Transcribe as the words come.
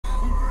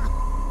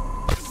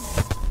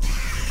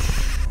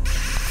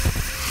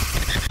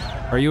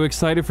Are you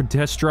excited for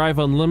Test Drive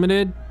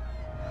Unlimited?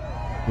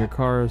 Your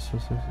car is...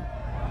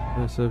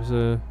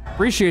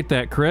 Appreciate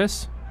that,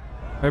 Chris.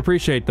 I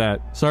appreciate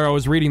that. Sorry, I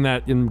was reading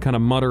that and kind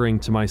of muttering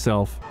to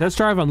myself. Test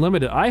Drive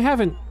Unlimited. I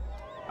haven't...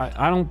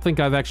 I don't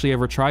think I've actually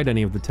ever tried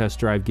any of the Test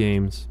Drive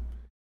games.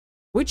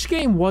 Which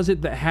game was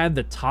it that had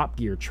the Top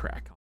Gear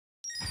track?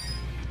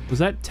 Was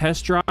that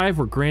Test Drive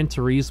or Gran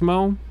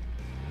Turismo?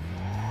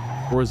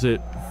 Or was it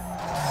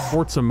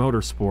Forza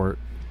Motorsport?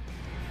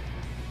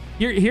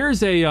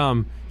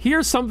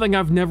 Here's something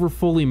I've never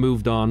fully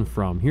moved on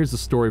from. Here's a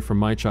story from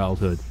my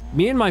childhood.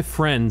 Me and my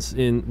friends,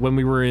 when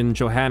we were in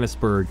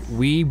Johannesburg,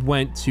 we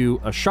went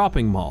to a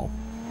shopping mall.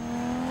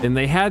 And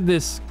they had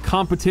this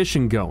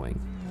competition going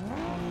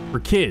for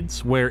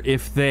kids, where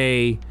if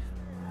they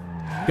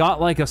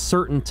got like a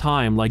certain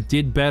time, like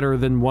did better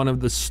than one of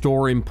the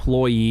store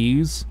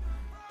employees,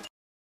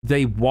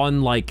 they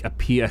won like a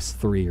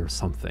PS3 or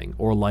something,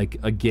 or like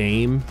a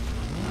game.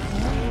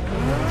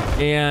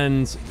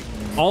 And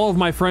all of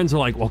my friends are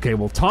like, okay,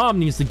 well, Tom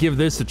needs to give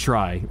this a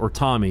try, or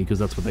Tommy, because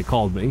that's what they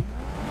called me.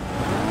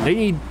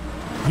 He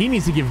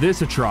needs to give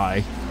this a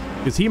try,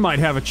 because he might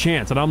have a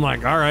chance. And I'm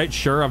like, all right,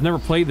 sure, I've never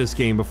played this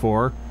game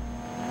before.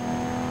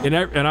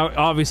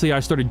 Obviously I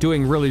started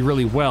doing really,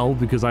 really well,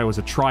 because I was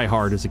a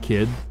try-hard as a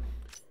kid.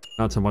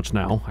 Not so much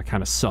now. I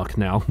kind of suck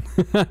now.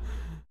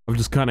 I've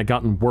just kind of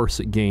gotten worse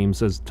at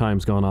games as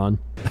time's gone on.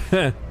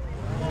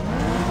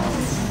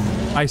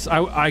 I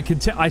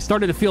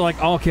started to feel like,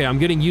 oh, okay, I'm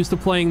getting used to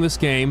playing this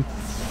game.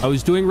 I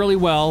was doing really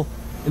well,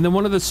 and then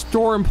one of the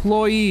store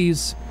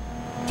employees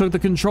took the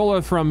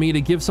controller from me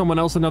to give someone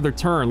else another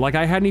turn. Like,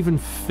 I hadn't even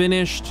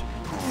finished.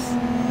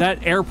 That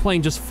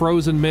airplane just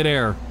froze in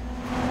midair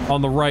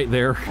on the right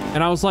there.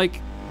 And I was like,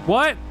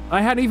 what?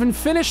 I hadn't even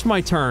finished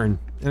my turn.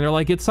 And they're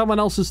like, it's someone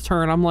else's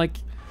turn. I'm like...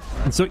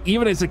 And so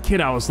even as a kid,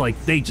 I was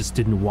like, they just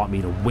didn't want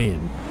me to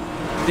win.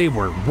 They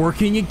were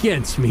working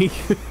against me.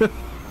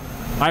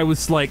 I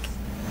was like,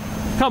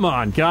 come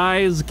on,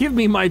 guys, give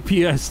me my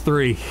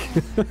PS3.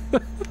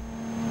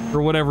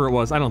 Or whatever it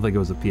was. I don't think it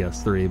was a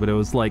PS3, but it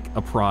was like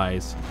a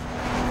prize.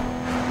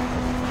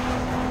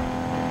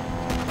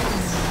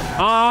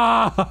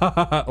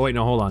 Ah! Wait,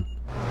 no, hold on.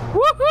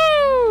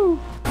 Woohoo!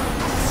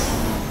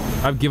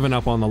 I've given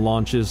up on the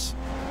launches.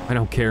 I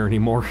don't care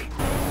anymore.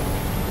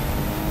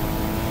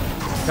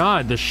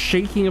 God, the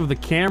shaking of the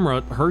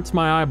camera hurts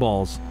my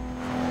eyeballs.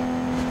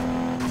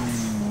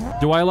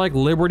 Do I like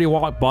Liberty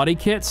Walk body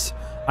kits?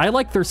 I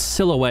like their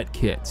silhouette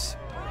kits.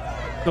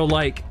 So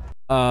like,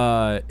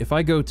 if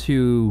I go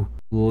to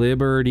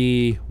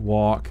Liberty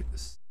Walk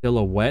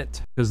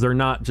silhouette, because they're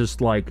not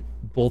just like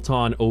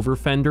bolt-on over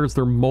fenders,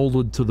 they're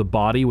molded to the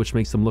body, which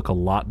makes them look a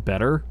lot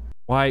better.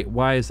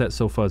 Why is that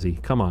so fuzzy?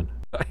 Come on.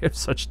 I have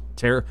such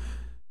terror.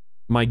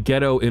 My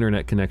ghetto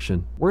internet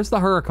connection. Where's the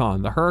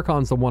Huracan? The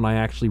Huracan's the one I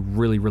actually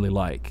really, really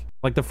like.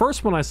 Like, the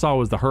first one I saw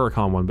was the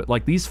Huracan one, but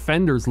like, these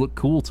fenders look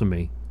cool to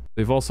me.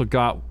 They've also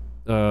got,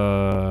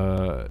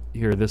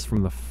 here, this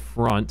from the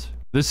front.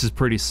 This is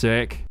pretty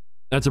sick.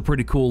 That's a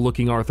pretty cool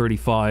looking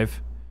R35.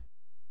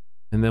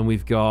 And then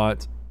we've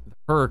got the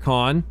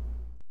Huracan.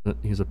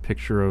 Here's a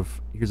picture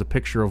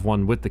of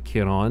one with the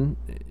kit on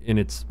in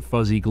its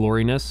fuzzy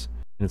gloriness.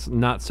 And it's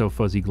not so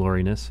fuzzy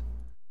gloriness.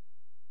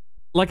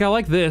 Like, I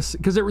like this,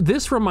 because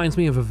this reminds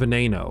me of a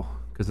Veneno,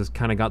 because it's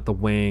kind of got the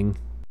wing.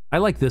 I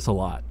like this a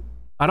lot.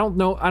 I don't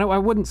know, I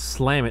wouldn't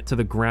slam it to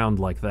the ground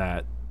like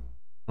that.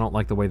 I don't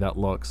like the way that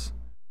looks.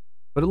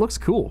 But it looks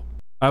cool.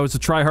 I was a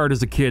tryhard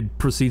as a kid,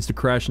 proceeds to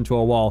crash into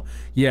a wall.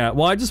 Yeah,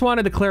 well, I just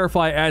wanted to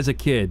clarify as a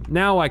kid.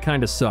 Now I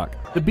kind of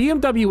suck. The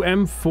BMW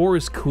M4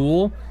 is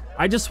cool.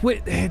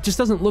 It just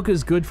doesn't look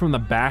as good from the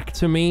back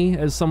to me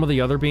as some of the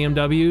other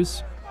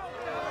BMWs.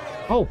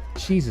 Oh,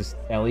 Jesus,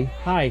 Ellie.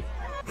 Hi.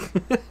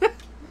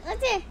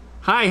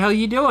 Hi, how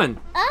you doing?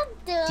 I'm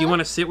doing. Do you want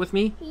to sit with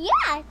me?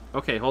 Yeah.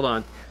 Okay, hold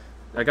on.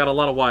 I got a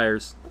lot of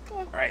wires. Okay.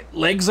 All right,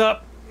 legs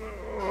up.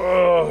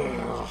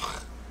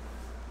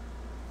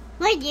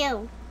 Like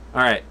you.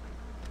 All right.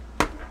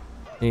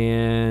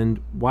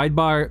 And wide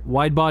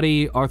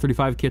body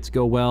R35 kits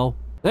go well.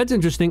 That's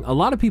interesting. A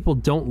lot of people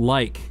don't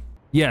like.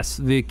 Yes,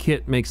 the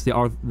kit makes the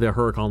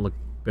Huracan look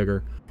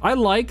bigger. I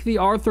like the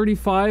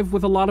R35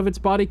 with a lot of its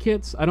body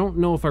kits. I don't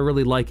know if I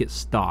really like it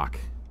stock.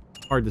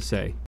 Hard to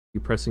say. You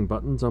pressing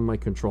buttons on my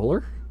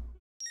controller?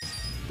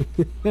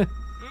 Yeah.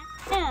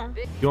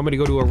 You want me to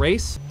go to a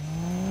race?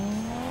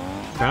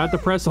 Try not to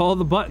press all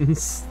the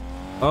buttons.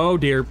 Oh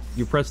dear,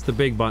 you pressed the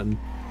big button.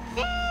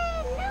 No.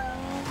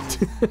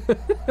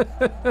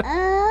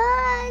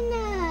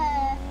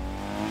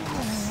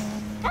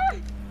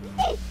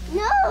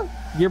 No.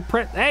 You're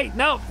hey,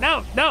 no,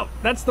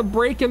 that's the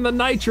brake and the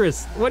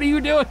nitrous. What are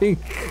you doing?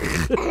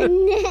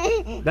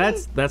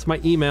 That's my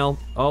email.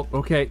 Oh,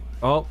 okay.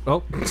 Oh.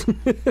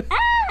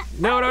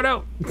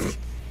 No.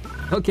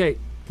 Okay,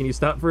 can you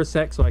stop for a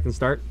sec so I can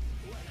start?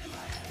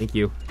 Thank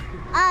you.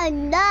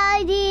 I'm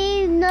not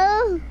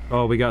no.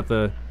 Oh, we got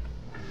the,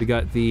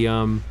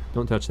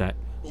 don't touch that.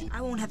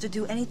 I won't have to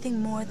do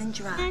anything more than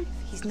drive.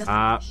 He's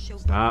nothing.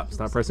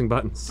 Stop pressing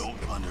buttons.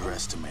 Don't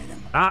underestimate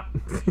him. Stop.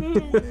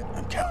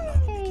 I'm counting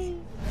on you, Mickey.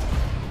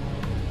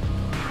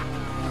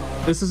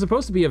 This is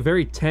supposed to be a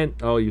very tense.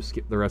 Oh, you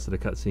skipped the rest of the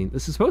cutscene.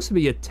 This is supposed to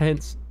be a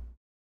tense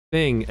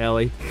thing,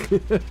 Ellie.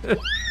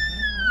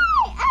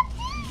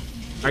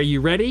 Are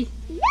you ready?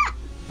 Yeah.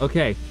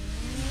 Okay.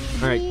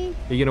 All right.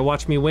 Are you gonna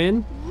watch me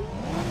win?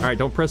 All right.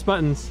 Don't press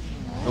buttons.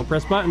 Don't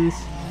press buttons.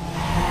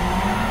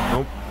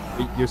 Nope.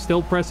 You're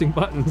still pressing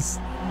buttons.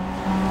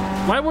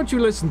 Why won't you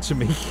listen to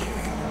me?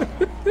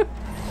 All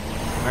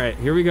right.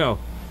 Here we go.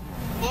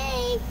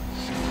 Hey.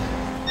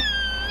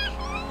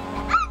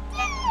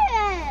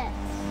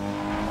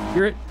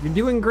 You're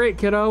doing great,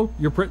 kiddo.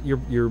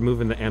 You're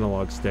moving the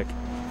analog stick.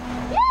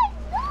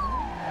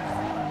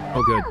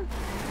 Oh, good.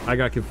 I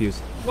got confused.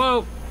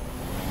 Whoa.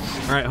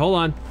 All right. Hold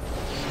on.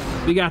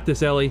 We got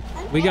this, Ellie.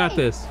 We got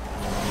this.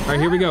 All right.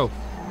 Here we go.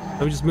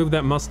 Let me just move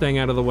that Mustang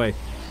out of the way.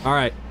 All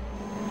right.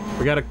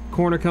 We got a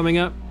corner coming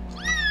up.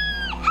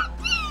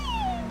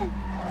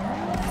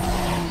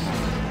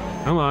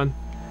 Come on.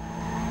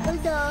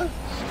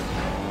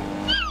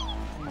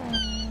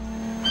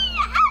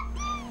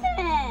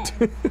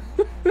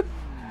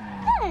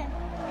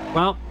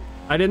 Well,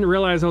 I didn't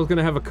realize I was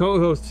gonna have a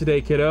co-host today,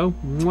 kiddo.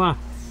 Mwah.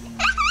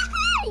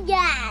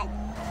 Yeah.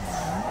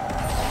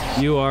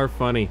 You are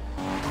funny.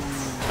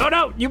 Oh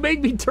no! You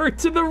made me turn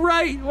to the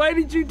right! Why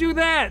did you do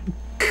that?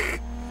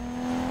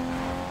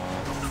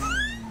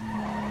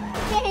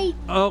 Hey.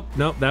 Oh,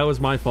 no, that was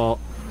my fault.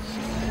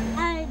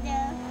 I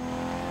know.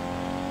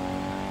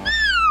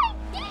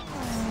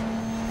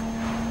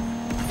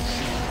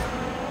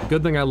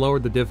 Good thing I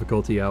lowered the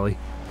difficulty, Ellie.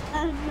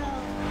 Oh no.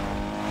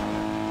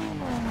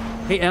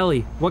 Hey,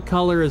 Ellie, what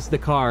color is the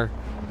car?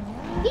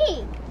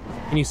 Pink.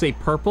 Can you say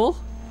purple?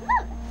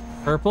 Look.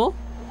 Purple?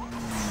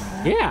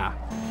 Yeah.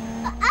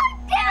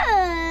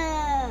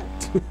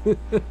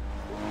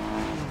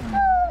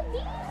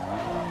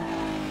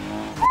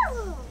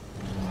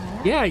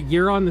 Yeah,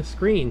 you're on the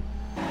screen.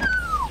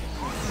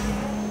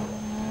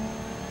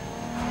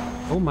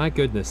 Oh my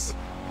goodness.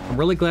 I'm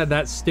really glad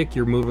that stick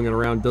you're moving it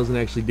around doesn't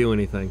actually do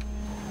anything.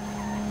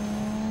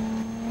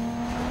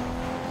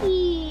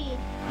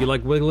 You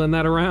like wiggling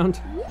that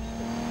around?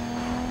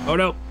 Oh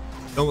no!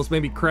 It almost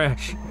made me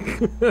crash.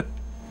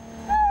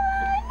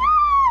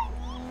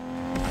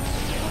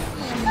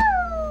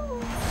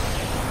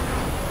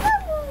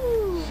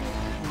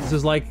 This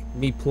is like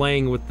me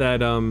playing with that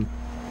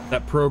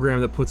that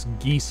program that puts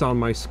geese on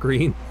my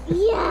screen.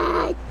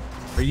 Yeah.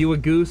 Are you a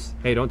goose?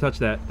 Hey, don't touch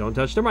that. Don't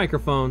touch the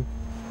microphone.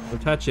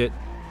 Don't touch it.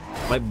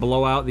 Might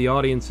blow out the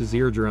audience's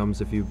eardrums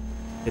if you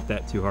hit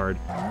that too hard.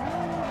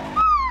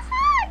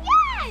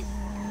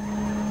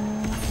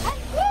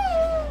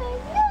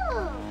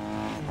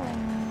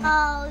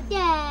 Oh,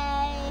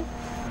 yay.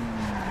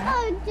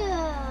 Oh,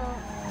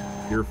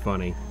 no. You're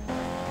funny.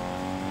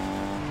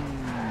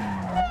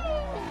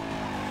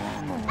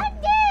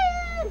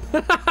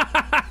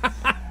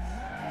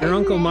 Your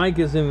Uncle Mike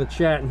is in the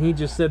chat, and he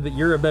just said that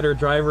you're a better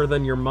driver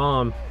than your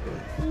mom.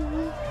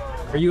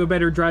 Are you a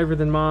better driver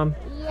than Mom?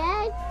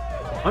 Yes.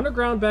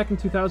 Underground back in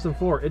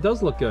 2004. It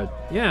does look good.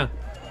 Yeah.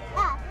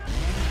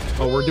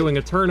 Oh, we're doing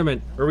a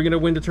tournament. Are we going to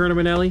win the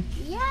tournament, Ellie?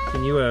 Yeah.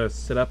 Can you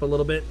sit up a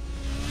little bit?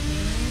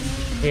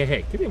 Hey,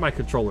 hey, give me my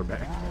controller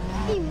back.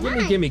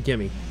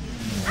 Gimme.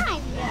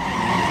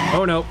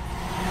 Oh, no.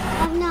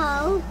 Oh,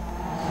 no.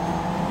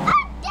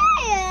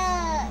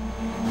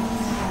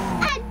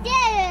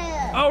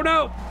 Oh,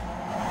 no!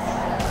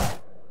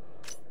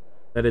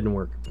 That didn't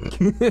work.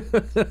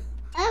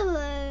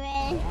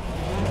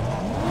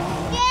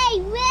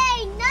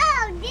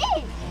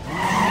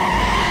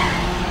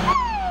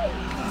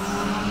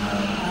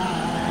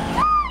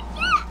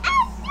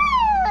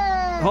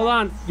 Hold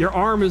on, your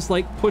arm is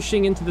like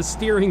pushing into the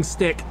steering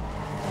stick.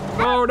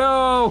 Oh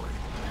no!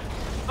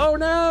 Oh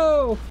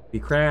no! He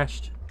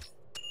crashed.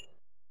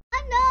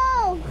 Oh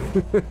no!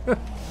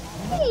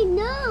 Hey,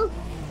 no!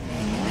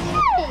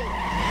 Hey,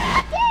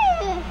 I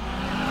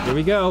did! Here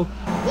we go.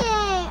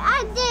 Yeah,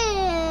 I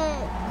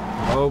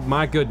did! Oh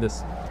my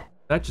goodness.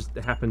 That just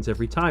happens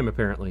every time,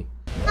 apparently.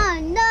 Oh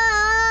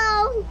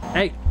no!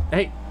 Hey,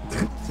 hey!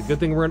 It's a good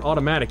thing we're in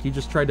automatic. You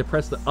just tried to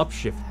press the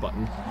upshift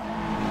button.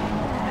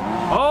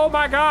 Oh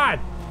my god!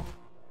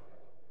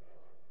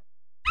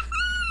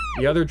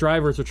 The other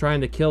drivers are trying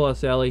to kill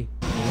us, Ellie.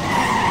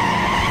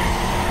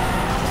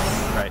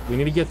 Alright, we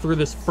need to get through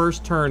this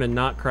first turn and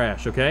not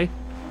crash, okay?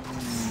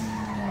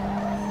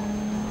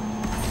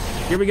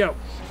 Here we go.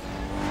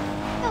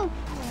 Oh.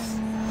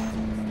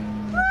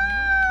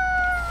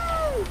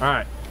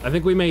 Alright, I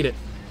think we made it.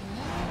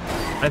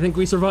 I think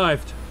we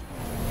survived.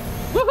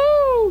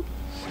 Woohoo!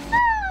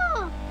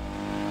 Oh.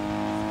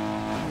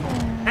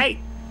 Hey!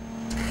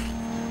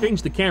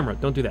 Change the camera.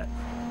 Don't do that.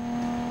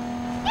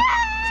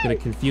 It's gonna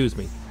confuse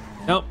me.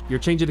 Nope, you're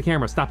changing the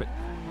camera. Stop it.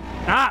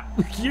 Ah!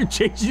 You're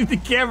changing the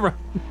camera.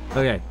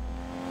 Okay.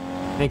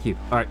 Thank you.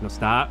 All right, no,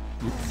 stop.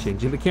 You're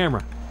changing the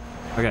camera.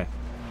 Okay.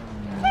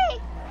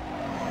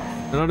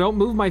 No, don't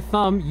move my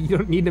thumb. You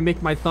don't need to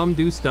make my thumb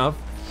do stuff.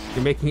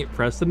 You're making it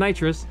press the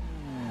nitrous.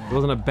 It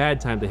wasn't a bad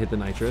time to hit the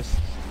nitrous.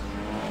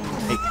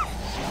 Hey.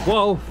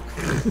 Whoa!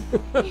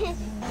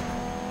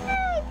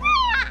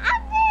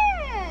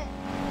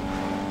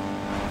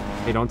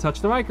 Hey, don't touch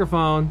the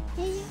microphone.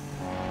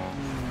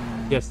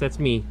 Yes, that's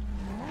me.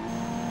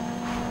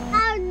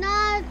 I'm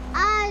not.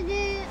 I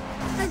do.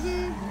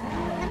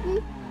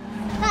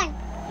 Fine.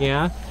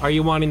 Yeah? Are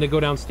you wanting to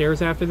go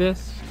downstairs after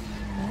this?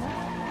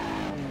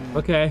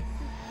 Okay.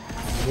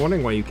 I was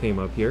wondering why you came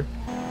up here.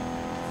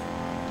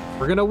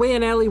 We're gonna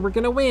win, Ellie. We're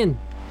gonna win.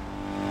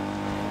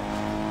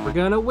 We're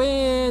gonna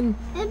win.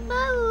 And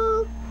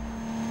Boo.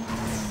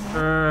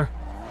 Oh.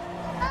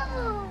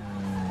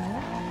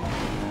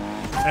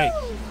 Hey.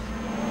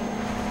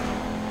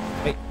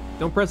 Hey,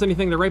 don't press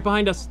anything. They're right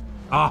behind us.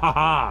 Ah ha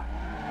ha.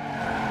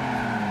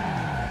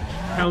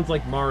 Sounds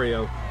like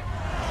Mario.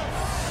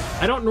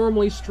 I don't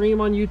normally stream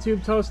on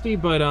YouTube,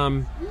 Toasty, but I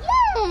don't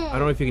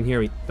know if you can hear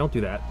me. Don't do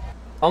that.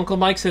 Uncle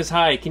Mike says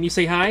hi. Can you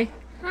say hi?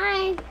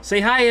 Hi. Say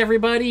hi,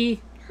 everybody.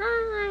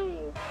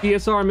 Hi.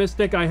 PSR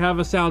Mystic, I have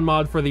a sound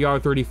mod for the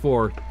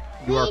R34.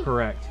 You are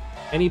correct.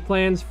 Any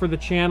plans for the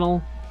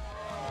channel?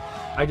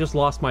 I just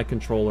lost my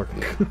controller.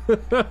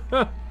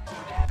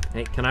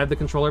 Hey, can I have the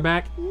controller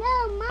back?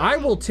 No, Mom. I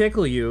will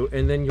tickle you,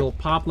 and then you'll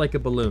pop like a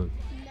balloon.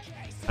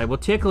 I will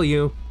tickle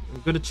you.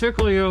 I'm gonna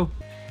tickle you.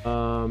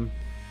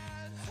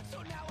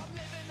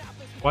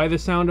 Why the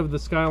sound of the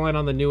skyline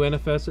on the new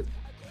NFS?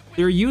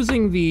 They're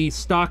using the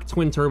stock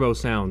twin turbo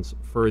sounds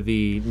for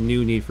the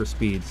new Need for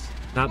Speeds,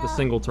 not the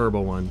single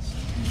turbo ones.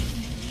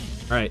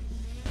 All right,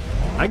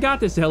 I got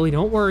this, Ellie.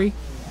 Don't worry.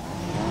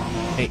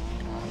 Hey.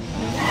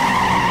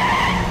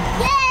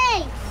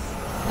 Yay!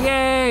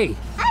 Yay!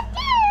 I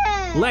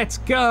did it! Let's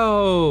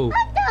go!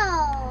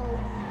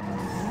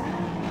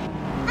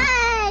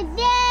 I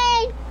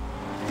did!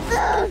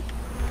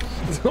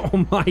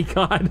 Oh my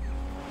god.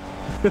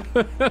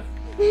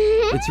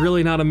 It's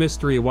really not a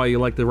mystery why you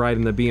like to ride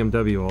in the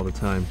BMW all the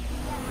time.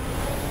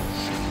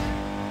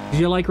 Did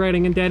you like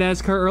riding in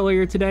Dada's car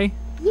earlier today?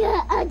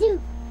 Yeah, I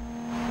do.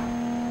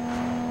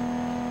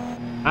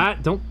 Ah,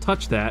 don't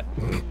touch that.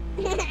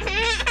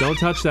 Don't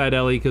touch that,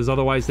 Ellie, because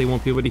otherwise they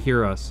won't be able to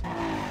hear us.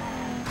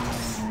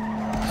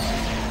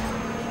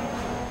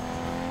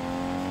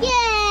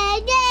 Yeah,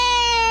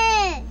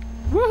 yeah!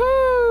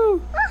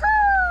 Woohoo!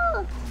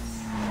 Woohoo!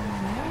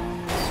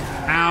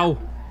 Ow!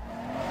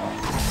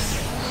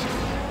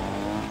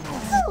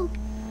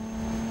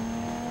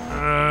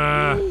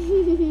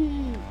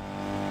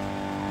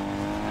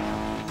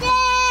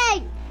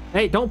 Dang!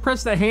 Hey, don't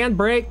press the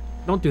handbrake.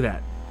 Don't do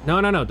that. No,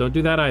 no, no, don't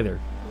do that either.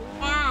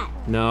 Yeah.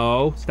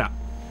 No, stop.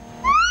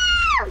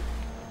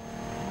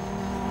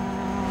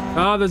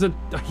 Oh, there's a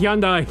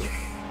Hyundai.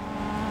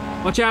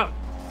 Watch out!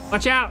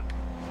 Watch out!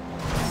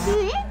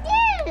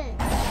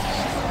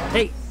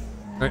 Hey!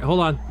 Alright, hold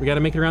on. We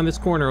gotta make it around this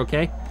corner,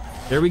 okay?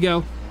 There we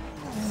go.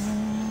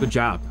 Good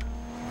job.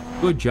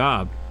 Good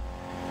job.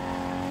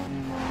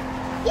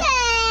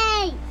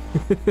 Yay!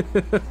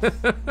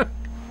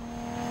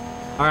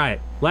 Alright,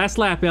 last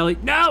lap, Ellie.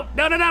 No!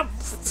 No, no, no!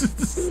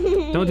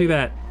 Don't do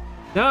that.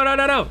 No, no,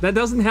 no, no! That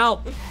doesn't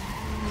help.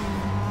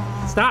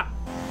 Stop!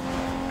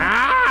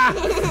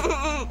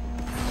 Ah!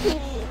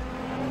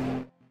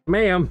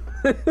 Ma'am.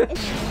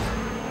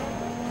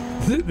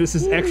 This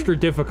is extra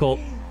difficult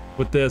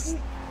with this.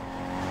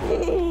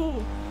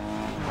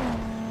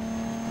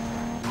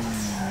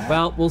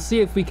 Well, we'll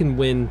see if we can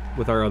win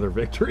with our other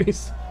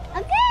victories.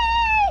 Okay!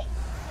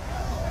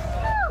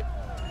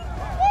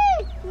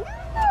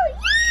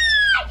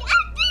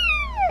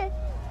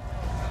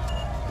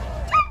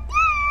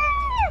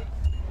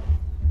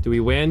 Do we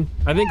win?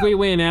 I think we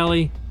win,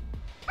 Ellie.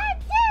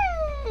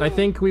 I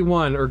think we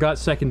won or got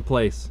second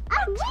place.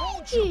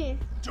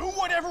 Do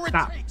whatever it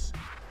Stop. takes.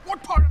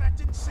 What part of that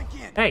didn't sink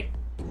in? Hey,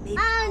 Maybe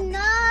I'm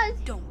not.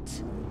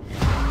 don't.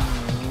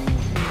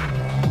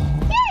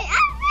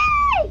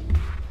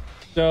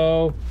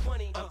 so...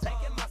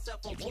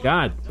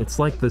 God, it's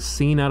like the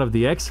scene out of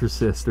The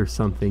Exorcist or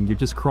something. You're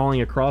just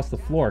crawling across the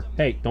floor.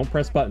 Hey, don't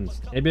press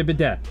buttons. Hey, don't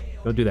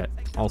do that.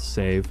 I'll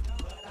save.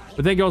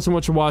 But thank you all so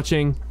much for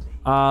watching.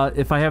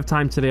 If I have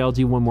time today, I'll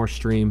do one more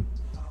stream.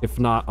 If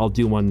not, I'll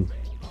do one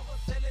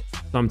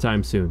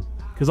sometime soon.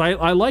 Because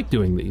I like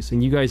doing these,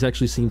 and you guys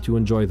actually seem to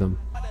enjoy them.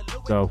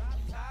 So,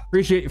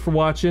 appreciate you for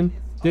watching.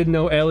 Didn't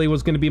know Ellie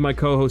was going to be my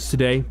co-host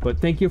today, but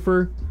thank you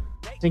for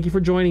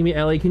joining me,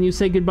 Ellie. Can you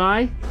say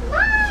goodbye?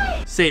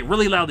 Bye! Say it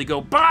really loudly. Go,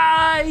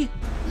 bye!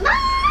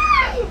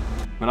 Bye!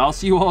 But I'll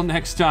see you all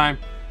next time.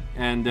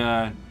 And,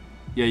 yeah,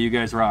 you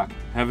guys rock.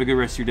 Have a good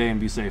rest of your day and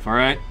be safe, all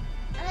right?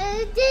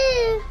 I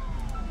do.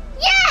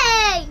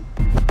 Yay!